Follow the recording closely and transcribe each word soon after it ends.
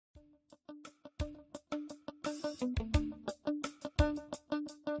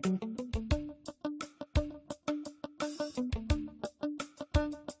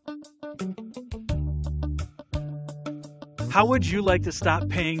How would you like to stop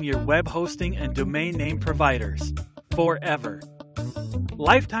paying your web hosting and domain name providers forever?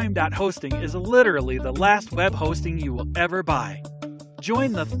 Lifetime.hosting is literally the last web hosting you will ever buy.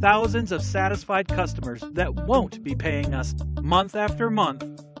 Join the thousands of satisfied customers that won't be paying us month after month,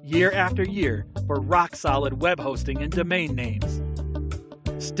 year after year for rock-solid web hosting and domain names.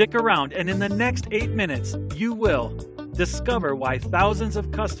 Stick around, and in the next 8 minutes, you will discover why thousands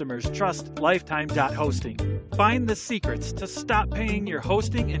of customers trust Lifetime.hosting. Find the secrets to stop paying your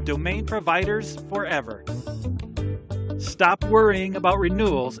hosting and domain providers forever. Stop worrying about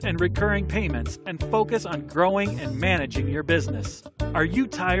renewals and recurring payments and focus on growing and managing your business. Are you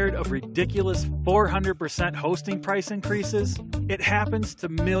tired of ridiculous 400% hosting price increases? It happens to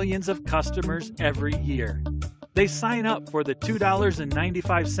millions of customers every year. They sign up for the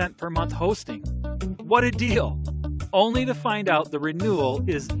 $2.95 per month hosting. What a deal! Only to find out the renewal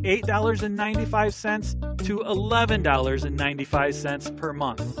is $8.95 to $11.95 per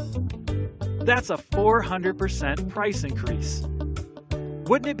month. That's a 400% price increase.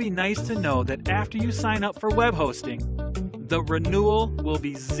 Wouldn't it be nice to know that after you sign up for web hosting, the renewal will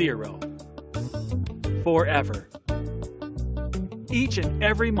be zero forever? Each and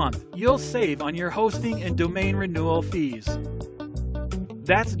every month, you'll save on your hosting and domain renewal fees.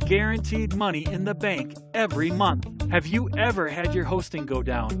 That's guaranteed money in the bank every month. Have you ever had your hosting go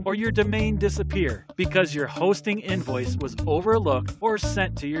down or your domain disappear because your hosting invoice was overlooked or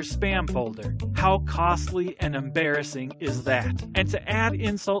sent to your spam folder? How costly and embarrassing is that? And to add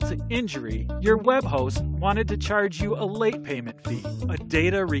insult to injury, your web host wanted to charge you a late payment fee, a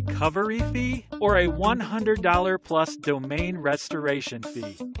data recovery fee, or a $100 plus domain restoration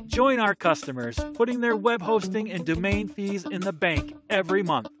fee. Join our customers putting their web hosting and domain fees in the bank every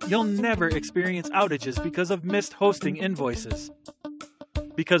month. You'll never experience outages because of missed hosting invoices.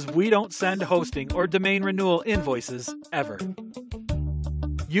 Because we don't send hosting or domain renewal invoices ever.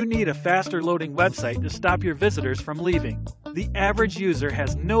 You need a faster loading website to stop your visitors from leaving. The average user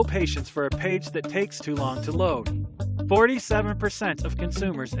has no patience for a page that takes too long to load. 47% of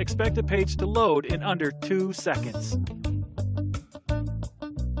consumers expect a page to load in under 2 seconds.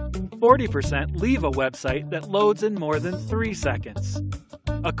 40% leave a website that loads in more than 3 seconds.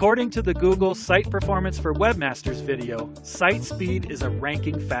 According to the Google Site Performance for Webmasters video, site speed is a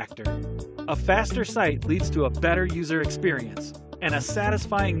ranking factor. A faster site leads to a better user experience, and a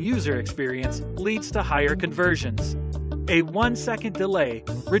satisfying user experience leads to higher conversions. A 1-second delay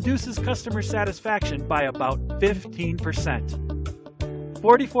reduces customer satisfaction by about 15%.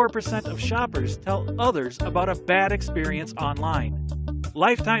 44% of shoppers tell others about a bad experience online.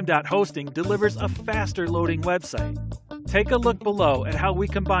 Lifetime.hosting delivers a faster loading website. Take a look below at how we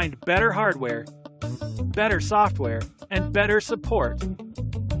combined better hardware, better software, and better support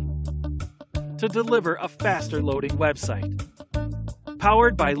to deliver a faster loading website.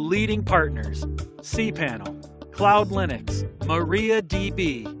 Powered by leading partners, cPanel, Cloud Linux,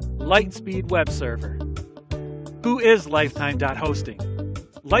 MariaDB, Lightspeed Web Server. Who is Lifetime.hosting?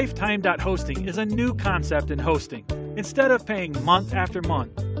 Lifetime.hosting is a new concept in hosting. Instead of paying month after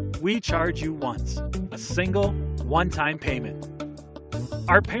month, we charge you once, a single, one-time payment.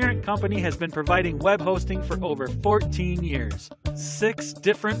 Our parent company has been providing web hosting for over 14 years. 6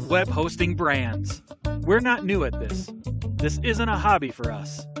 different web hosting brands. We're not new at this. This isn't a hobby for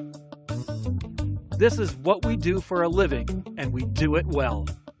us. This is what we do for a living, and we do it well.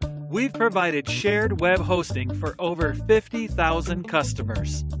 We've provided shared web hosting for over 50,000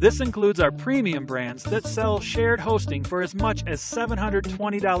 customers. This includes our premium brands that sell shared hosting for as much as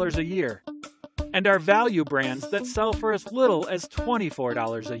 $720 a year, and our value brands that sell for as little as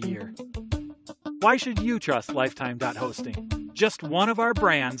 $24 a year. Why should you trust Lifetime.hosting? Just one of our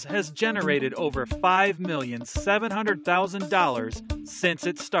brands has generated over $5,700,000 since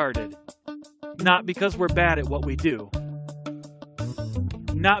it started. Not because we're bad at what we do.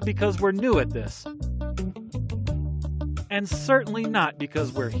 Not because we're new at this. And certainly not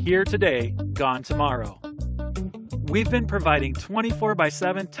because we're here today, gone tomorrow. We've been providing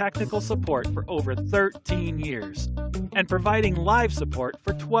 24/7 technical support for over 13 years and providing live support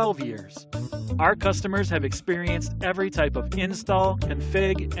for 12 years. Our customers have experienced every type of install,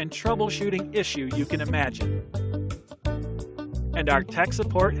 config, and troubleshooting issue you can imagine. And our tech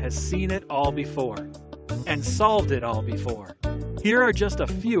support has seen it all before and solved it all before. Here are just a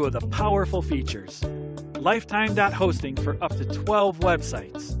few of the powerful features. Lifetime.hosting for up to 12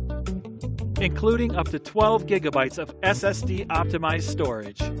 websites, including up to 12 gigabytes of SSD optimized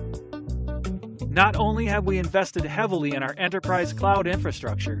storage. Not only have we invested heavily in our enterprise cloud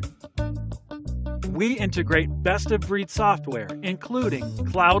infrastructure, we integrate best-of-breed software, including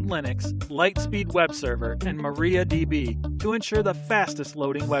Cloud Linux, Lightspeed Web Server, and MariaDB to ensure the fastest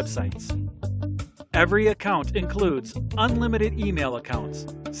loading websites. Every account includes unlimited email accounts,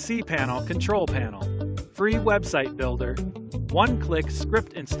 cPanel control panel, free website builder, one-click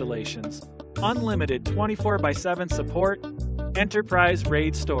script installations, unlimited 24/7 support, enterprise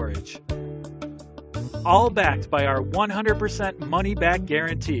RAID storage. All backed by our 100% money-back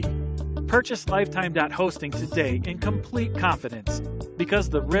guarantee. Purchase Lifetime.Hosting today in complete confidence because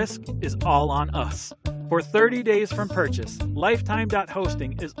the risk is all on us. For 30 days from purchase,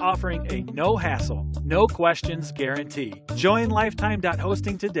 Lifetime.Hosting is offering a no-hassle, no-questions guarantee. Join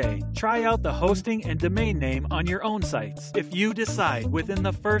Lifetime.Hosting today. Try out the hosting and domain name on your own sites. If you decide within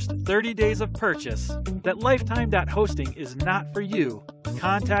the first 30 days of purchase that Lifetime.Hosting is not for you,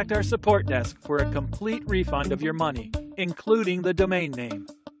 contact our support desk for a complete refund of your money, including the domain name.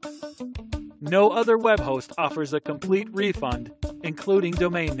 No other web host offers a complete refund, including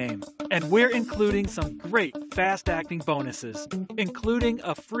domain name. And we're including some great fast-acting bonuses, including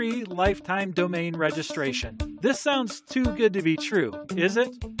a free lifetime domain registration. This sounds too good to be true, is it?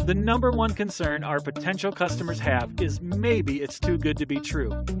 The number one concern our potential customers have is maybe it's too good to be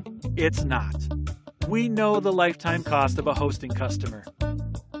true. It's not. We know the lifetime cost of a hosting customer.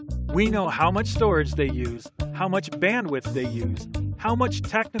 We know how much storage they use, how much bandwidth they use, how much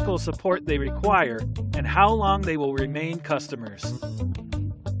technical support they require, and how long they will remain customers.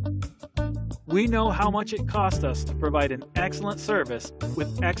 We know how much it costs us to provide an excellent service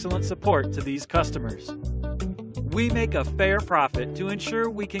with excellent support to these customers. We make a fair profit to ensure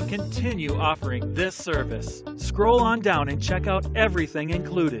we can continue offering this service. Scroll on down and check out everything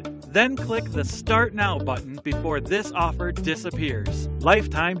included. Then click the Start Now button before this offer disappears.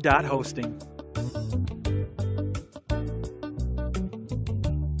 Lifetime.Hosting.